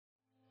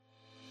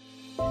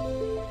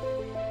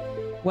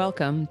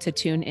Welcome to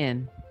Tune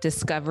In,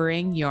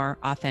 Discovering Your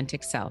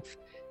Authentic Self.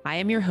 I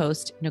am your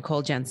host,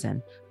 Nicole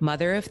Jensen,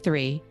 mother of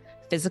three,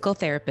 physical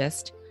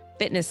therapist,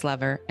 fitness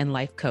lover, and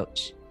life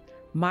coach.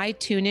 My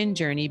Tune In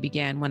journey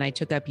began when I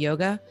took up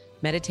yoga,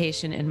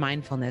 meditation, and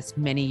mindfulness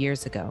many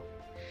years ago.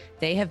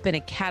 They have been a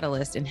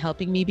catalyst in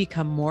helping me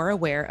become more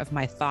aware of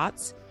my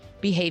thoughts,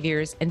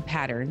 behaviors, and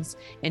patterns,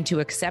 and to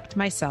accept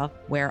myself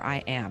where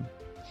I am.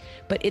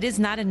 But it is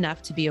not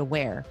enough to be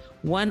aware.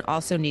 One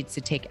also needs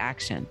to take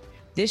action.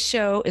 This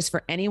show is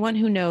for anyone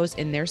who knows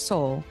in their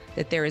soul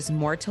that there is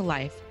more to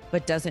life,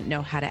 but doesn't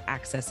know how to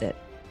access it.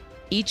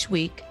 Each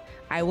week,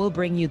 I will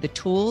bring you the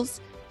tools,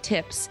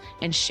 tips,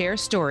 and share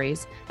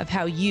stories of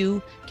how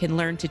you can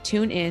learn to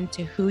tune in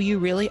to who you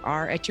really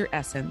are at your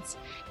essence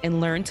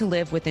and learn to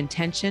live with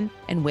intention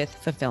and with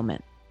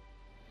fulfillment.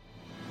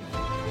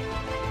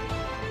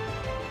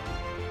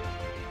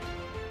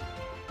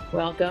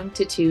 Welcome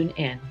to Tune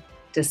In,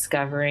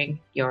 Discovering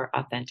Your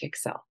Authentic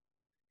Self.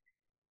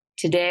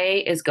 Today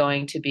is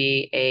going to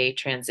be a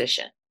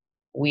transition.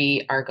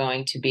 We are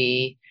going to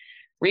be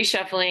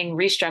reshuffling,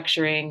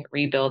 restructuring,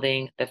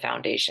 rebuilding the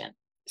foundation.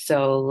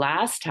 So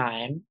last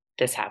time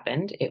this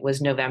happened, it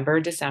was November,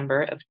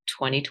 December of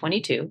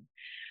 2022,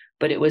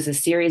 but it was a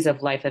series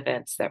of life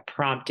events that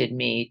prompted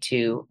me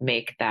to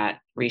make that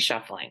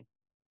reshuffling.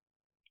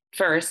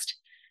 First,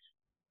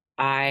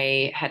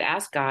 I had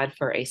asked God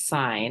for a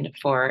sign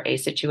for a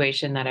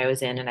situation that I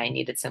was in and I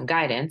needed some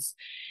guidance.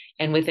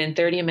 And within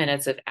 30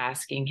 minutes of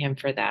asking him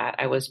for that,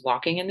 I was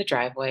walking in the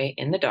driveway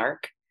in the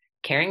dark,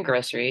 carrying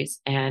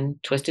groceries,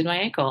 and twisted my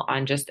ankle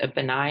on just a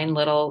benign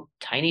little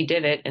tiny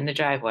divot in the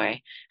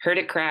driveway. Heard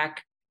it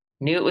crack,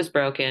 knew it was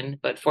broken,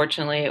 but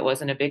fortunately it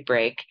wasn't a big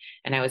break.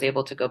 And I was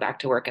able to go back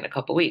to work in a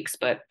couple weeks,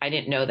 but I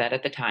didn't know that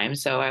at the time.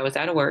 So I was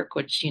out of work,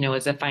 which,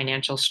 is a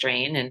financial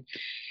strain and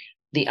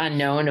the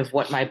unknown of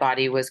what my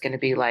body was going to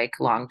be like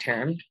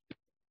long-term.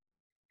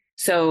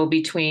 So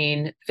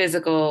between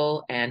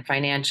physical and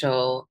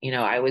financial,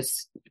 I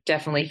was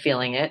definitely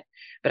feeling it,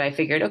 but I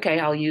figured, okay,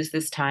 I'll use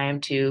this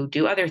time to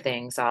do other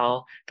things.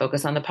 I'll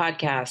focus on the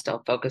podcast.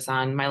 I'll focus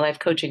on my life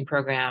coaching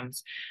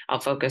programs. I'll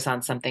focus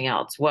on something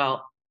else.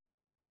 Well,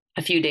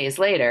 a few days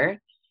later,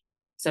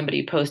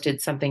 somebody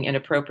posted something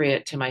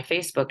inappropriate to my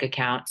Facebook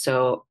account.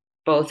 So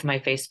both my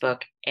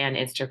Facebook and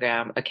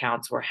Instagram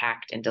accounts were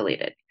hacked and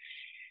deleted.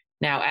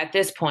 Now, at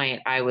this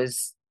point, I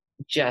was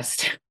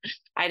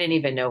I didn't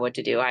even know what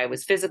to do. I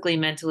was physically,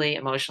 mentally,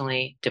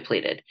 emotionally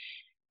depleted.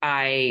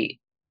 All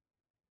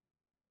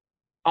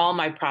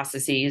my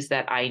processes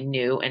that I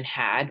knew and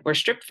had were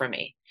stripped from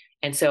me.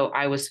 And so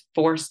I was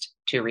forced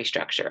to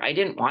restructure. I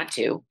didn't want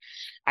to.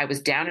 I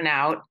was down and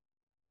out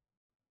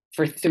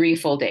for 3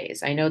 full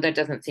days. I know that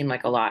doesn't seem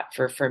like a lot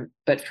but for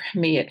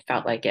me, it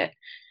felt like it.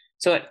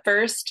 So at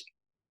first,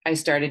 I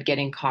started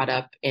getting caught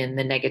up in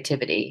the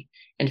negativity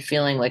and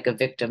feeling like a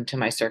victim to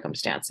my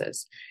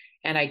circumstances.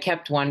 And I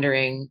kept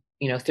wondering,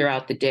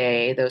 throughout the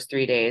day, those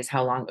 3 days,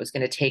 how long it was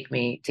going to take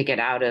me to get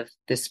out of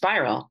this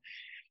spiral.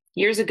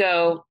 Years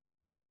ago,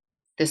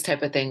 this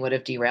type of thing would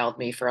have derailed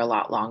me for a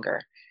lot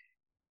longer.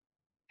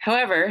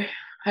 However,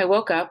 I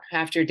woke up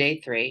after day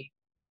 3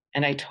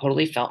 and I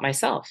totally felt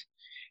myself.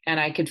 And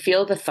I could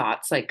feel the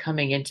thoughts like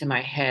coming into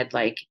my head,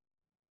 like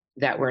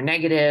that were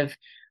negative.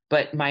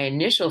 But my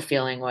initial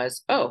feeling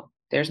was, oh,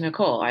 there's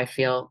Nicole. I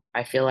feel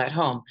at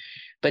home.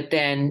 But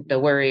then the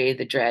worry,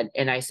 the dread,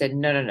 and I said,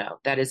 no,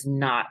 that is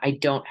not, I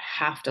don't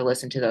have to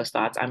listen to those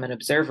thoughts. I'm an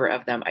observer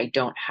of them. I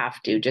don't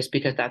have to. Just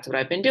because that's what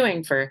I've been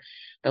doing for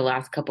the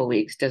last couple of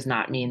weeks does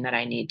not mean that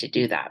I need to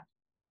do that.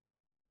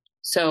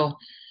 So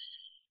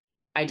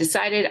I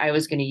decided I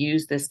was going to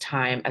use this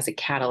time as a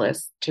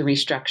catalyst to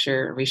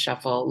restructure,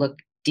 reshuffle, look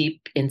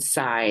deep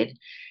inside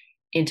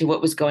into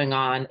what was going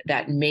on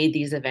that made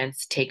these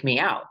events take me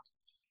out.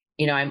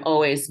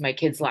 My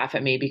kids laugh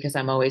at me because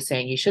I'm always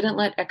saying you shouldn't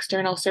let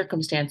external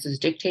circumstances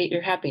dictate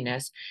your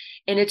happiness.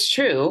 And it's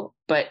true,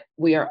 but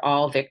we are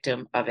all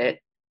victim of it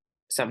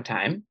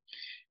sometime.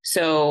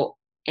 So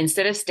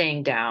instead of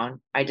staying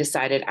down, I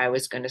decided I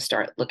was going to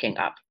start looking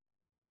up.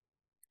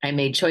 I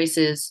made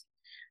choices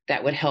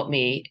that would help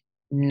me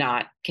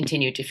not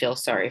continue to feel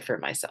sorry for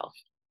myself.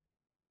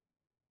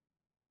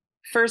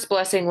 First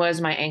blessing was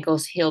my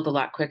ankles healed a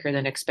lot quicker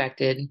than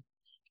expected.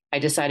 I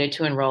decided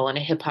to enroll in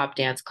a hip hop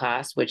dance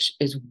class, which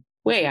is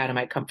way out of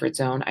my comfort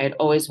zone. I had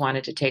always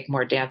wanted to take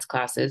more dance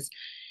classes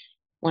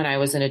when I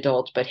was an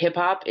adult, but hip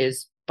hop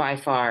is by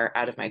far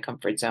out of my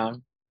comfort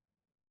zone.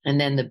 And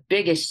then the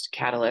biggest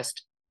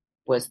catalyst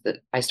was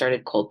that I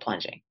started cold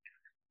plunging.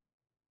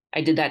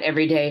 I did that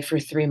every day for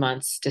 3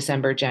 months,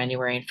 December,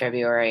 January, and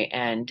February,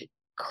 and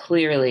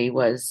clearly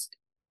was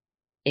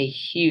a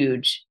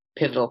huge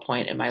pivotal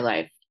point in my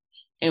life.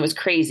 And it was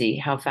crazy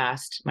how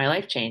fast my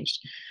life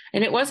changed.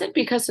 And it wasn't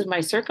because of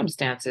my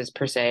circumstances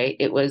per se.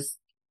 It was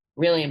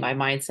really my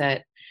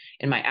mindset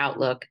and my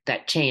outlook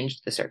that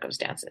changed the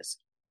circumstances.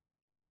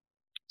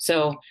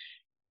 So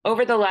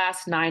over the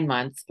last 9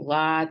 months,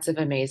 lots of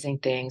amazing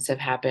things have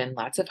happened.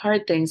 Lots of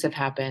hard things have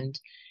happened.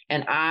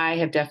 And I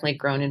have definitely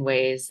grown in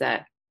ways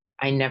that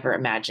I never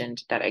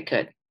imagined that I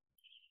could.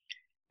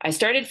 I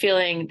started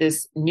feeling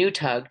this new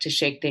tug to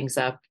shake things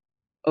up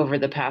over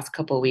the past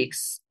couple of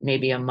weeks,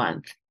 maybe a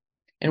month.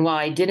 And while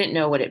I didn't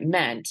know what it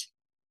meant,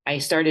 I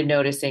started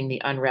noticing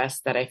the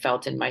unrest that I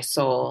felt in my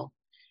soul.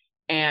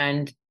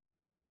 And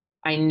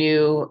I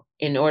knew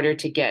in order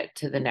to get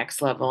to the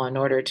next level, in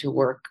order to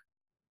work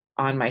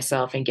on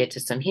myself and get to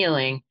some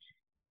healing,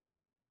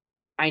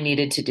 I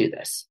needed to do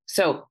this.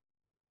 So,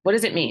 what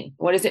does it mean?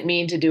 What does it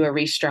mean to do a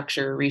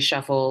restructure,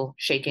 reshuffle,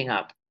 shaking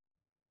up?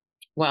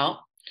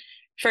 Well,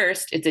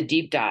 first, it's a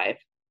deep dive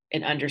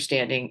in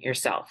understanding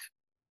yourself.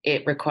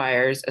 It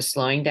requires a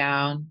slowing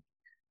down,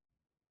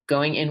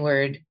 going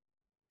inward,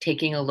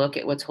 taking a look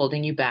at what's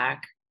holding you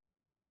back,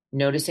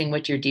 noticing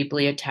what you're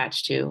deeply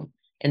attached to,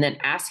 and then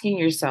asking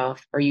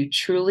yourself, are you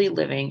truly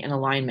living in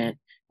alignment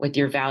with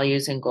your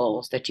values and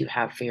goals that you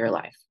have for your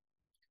life?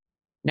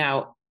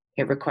 Now,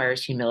 it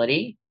requires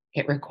humility.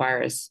 It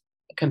requires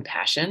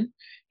compassion.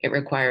 It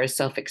requires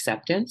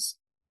self-acceptance.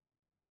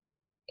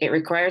 It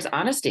requires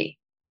honesty.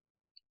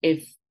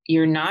 If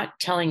you're not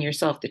telling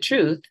yourself the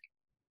truth,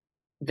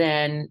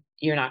 then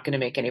you're not going to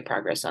make any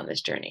progress on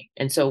this journey.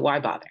 And so why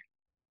bother?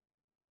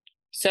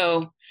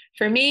 So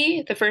for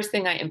me, the first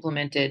thing I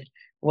implemented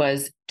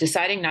was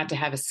deciding not to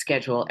have a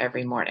schedule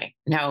every morning.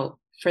 Now,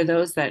 for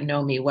those that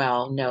know me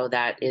well, know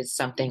that is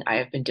something I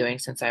have been doing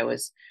since I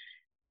was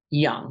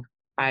young.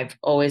 I've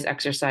always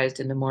exercised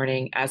in the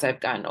morning. As I've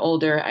gotten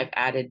older, I've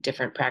added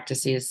different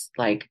practices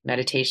like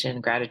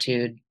meditation,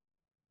 gratitude,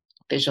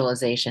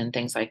 visualization,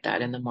 things like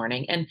that in the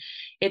morning. And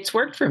it's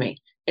worked for me.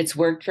 It's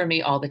worked for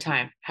me all the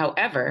time.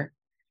 However,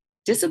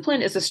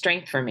 discipline is a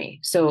strength for me.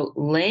 So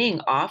laying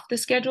off the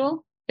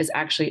schedule is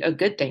actually a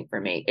good thing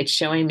for me. It's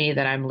showing me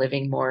that I'm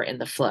living more in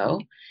the flow,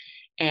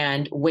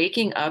 and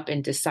waking up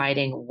and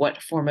deciding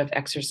what form of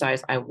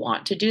exercise I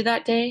want to do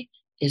that day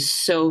is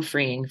so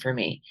freeing for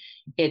me.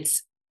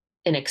 It's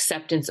an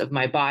acceptance of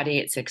my body.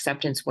 It's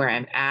acceptance where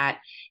I'm at.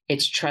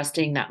 It's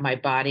trusting that my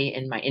body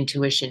and my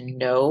intuition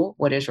know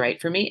what is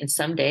right for me. And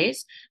some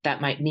days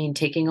that might mean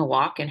taking a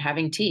walk and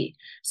having tea.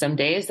 Some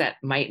days that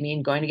might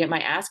mean going to get my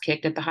ass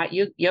kicked at the hot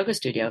yoga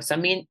studio.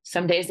 Some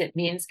days it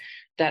means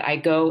that I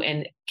go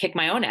and kick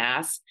my own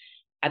ass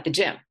at the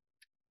gym.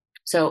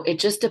 So it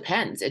just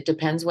depends. It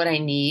depends what I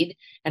need.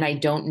 And I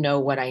don't know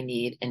what I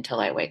need until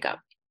I wake up.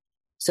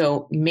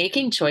 So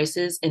making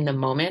choices in the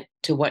moment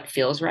to what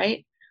feels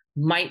right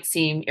might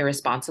seem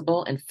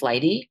irresponsible and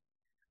flighty,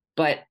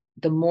 but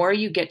the more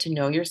you get to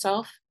know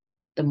yourself,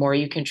 the more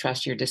you can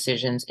trust your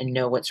decisions and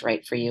know what's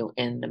right for you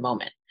in the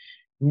moment.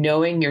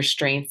 Knowing your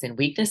strengths and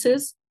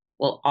weaknesses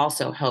will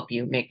also help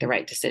you make the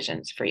right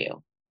decisions for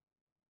you.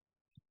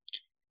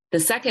 The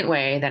second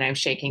way that I'm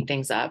shaking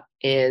things up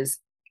is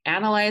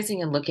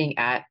analyzing and looking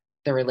at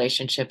the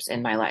relationships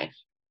in my life.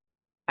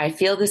 I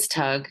feel this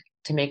tug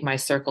to make my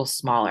circle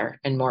smaller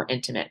and more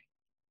intimate.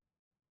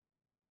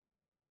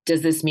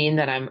 Does this mean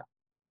that I'm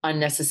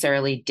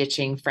unnecessarily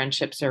ditching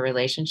friendships or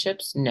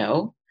relationships?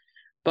 No.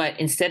 But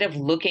instead of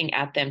looking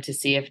at them to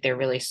see if they're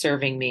really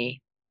serving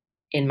me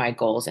in my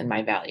goals and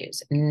my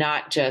values,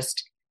 not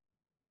just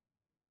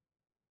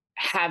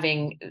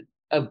having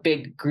a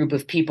big group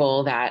of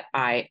people that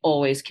I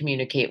always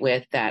communicate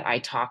with, that I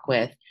talk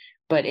with,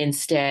 but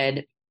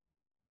instead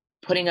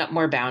putting up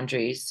more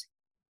boundaries,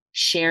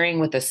 sharing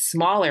with a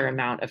smaller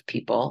amount of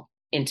people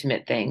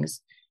intimate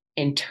things,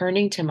 and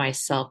turning to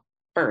myself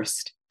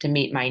first to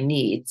meet my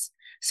needs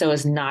so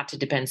as not to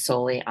depend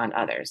solely on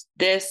others.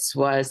 This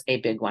was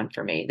a big one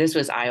for me. This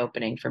was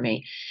eye-opening for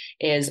me,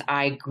 is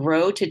I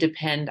grow to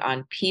depend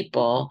on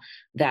people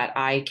that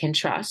I can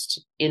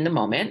trust in the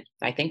moment.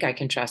 I think I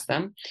can trust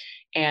them.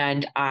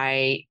 And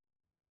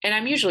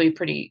I'm usually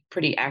pretty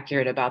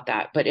accurate about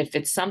that. But if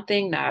it's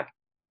something that,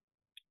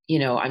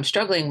 I'm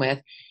struggling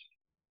with,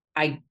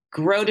 I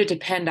grow to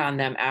depend on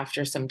them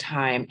after some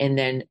time and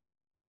then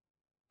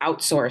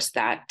outsource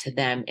that to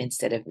them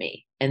instead of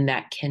me. And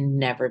that can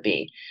never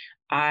be.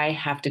 I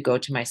have to go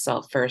to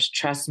myself first,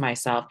 trust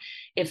myself.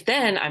 If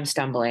then I'm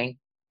stumbling,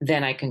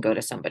 then I can go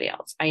to somebody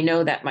else. I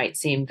know that might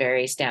seem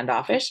very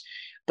standoffish,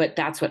 but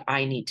that's what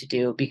I need to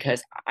do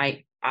because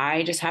I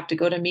just have to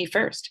go to me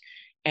first.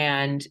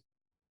 And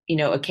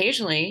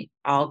occasionally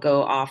I'll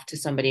go off to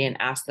somebody and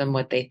ask them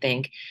what they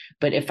think.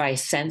 But if I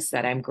sense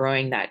that I'm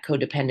growing that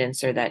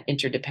codependence or that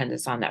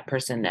interdependence on that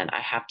person, then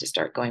I have to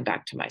start going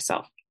back to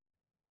myself.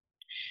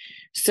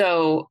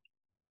 So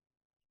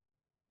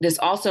this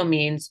also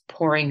means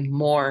pouring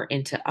more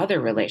into other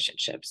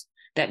relationships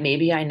that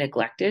maybe I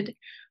neglected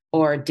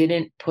or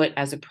didn't put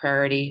as a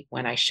priority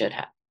when I should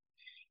have.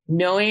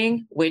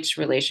 Knowing which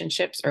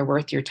relationships are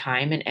worth your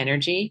time and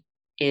energy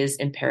is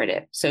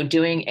imperative. So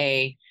doing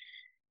a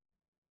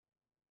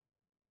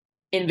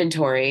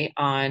inventory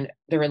on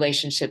the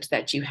relationships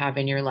that you have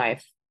in your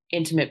life,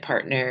 intimate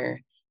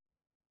partner,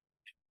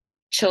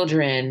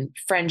 children,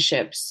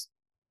 friendships,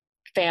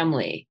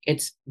 family.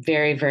 It's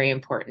very, very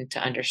important to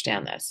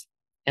understand this.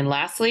 And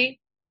lastly,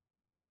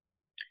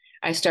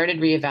 I started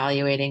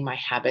reevaluating my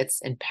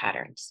habits and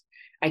patterns.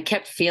 I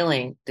kept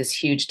feeling this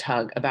huge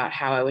tug about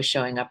how I was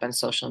showing up on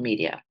social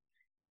media.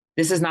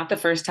 This is not the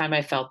first time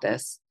I felt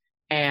this.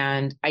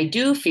 And I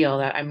do feel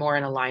that I'm more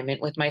in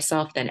alignment with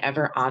myself than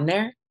ever on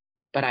there,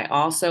 but I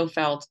also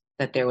felt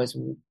that there was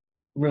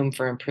room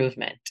for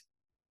improvement.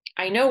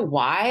 I know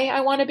why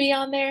I want to be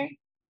on there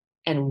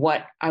and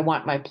what I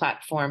want my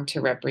platform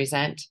to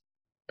represent.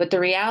 But the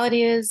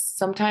reality is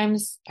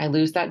sometimes I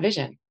lose that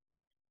vision.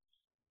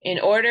 In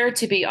order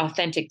to be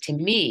authentic to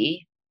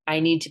me,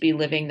 I need to be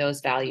living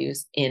those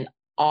values in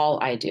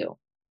all I do,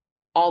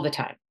 all the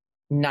time,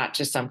 not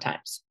just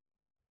sometimes.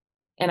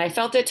 And I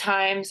felt at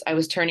times I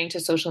was turning to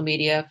social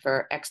media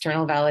for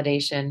external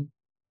validation,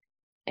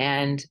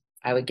 and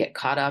I would get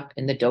caught up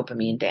in the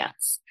dopamine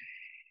dance.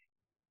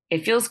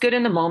 It feels good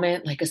in the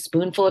moment, like a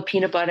spoonful of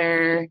peanut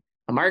butter,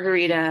 a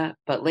margarita,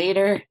 but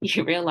later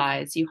you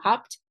realize you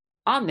hopped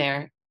on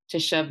there to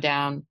shove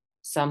down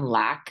some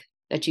lack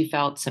that you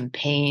felt, some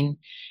pain,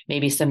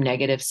 maybe some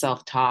negative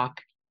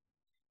self-talk.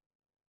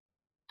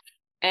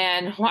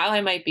 And while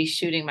I might be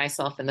shooting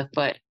myself in the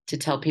foot to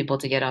tell people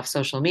to get off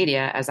social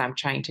media as I'm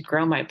trying to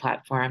grow my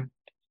platform,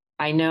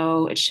 I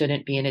know it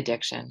shouldn't be an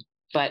addiction,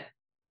 but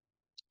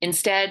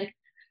instead,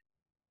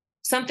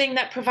 something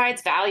that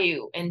provides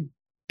value and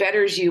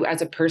betters you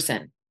as a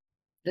person.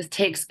 This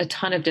takes a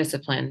ton of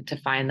discipline to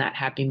find that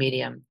happy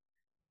medium,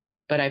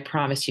 but I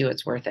promise you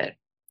it's worth it.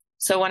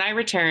 So when I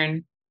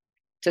return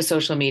to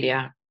social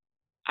media,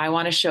 I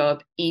want to show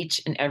up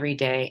each and every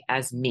day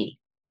as me,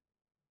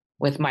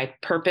 with my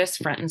purpose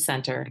front and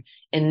center,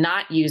 and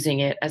not using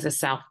it as a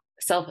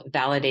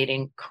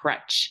self-validating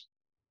crutch.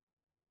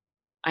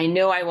 I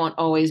know I won't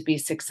always be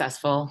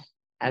successful,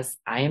 as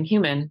I am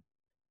human,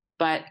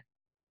 but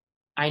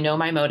I know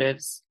my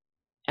motives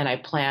and I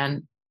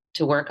plan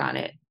to work on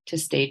it to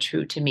stay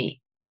true to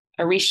me.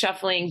 A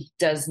reshuffling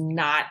does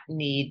not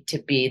need to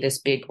be this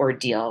big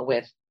ordeal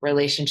with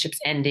relationships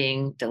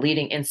ending,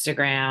 deleting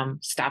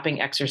Instagram,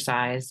 stopping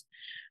exercise,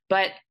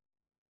 but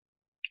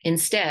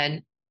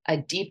instead, a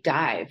deep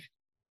dive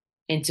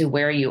into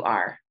where you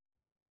are,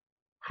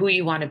 who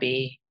you want to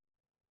be,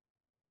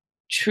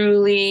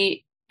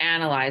 truly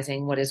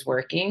analyzing what is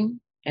working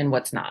and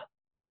what's not.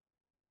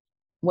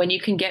 When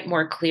you can get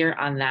more clear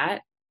on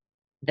that,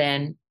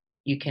 then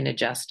you can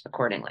adjust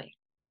accordingly.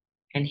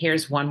 And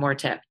here's one more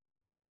tip.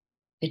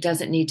 It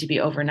doesn't need to be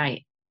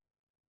overnight.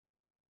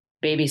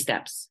 Baby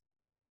steps,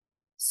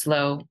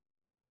 slow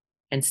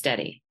and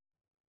steady.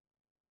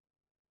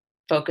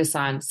 Focus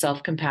on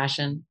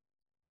self-compassion,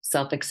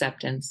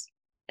 self-acceptance,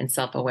 and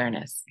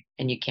self-awareness,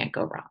 and you can't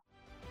go wrong.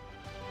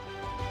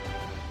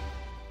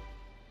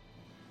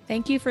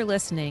 Thank you for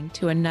listening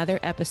to another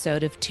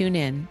episode of Tune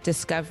In,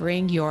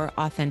 Discovering Your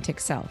Authentic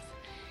Self.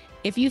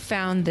 If you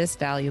found this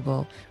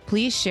valuable,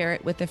 please share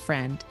it with a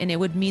friend, and it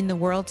would mean the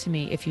world to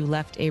me if you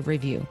left a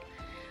review.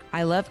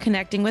 I love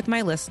connecting with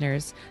my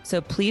listeners, so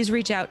please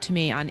reach out to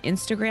me on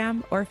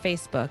Instagram or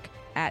Facebook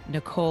at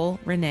Nicole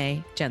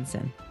Renee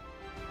Jensen.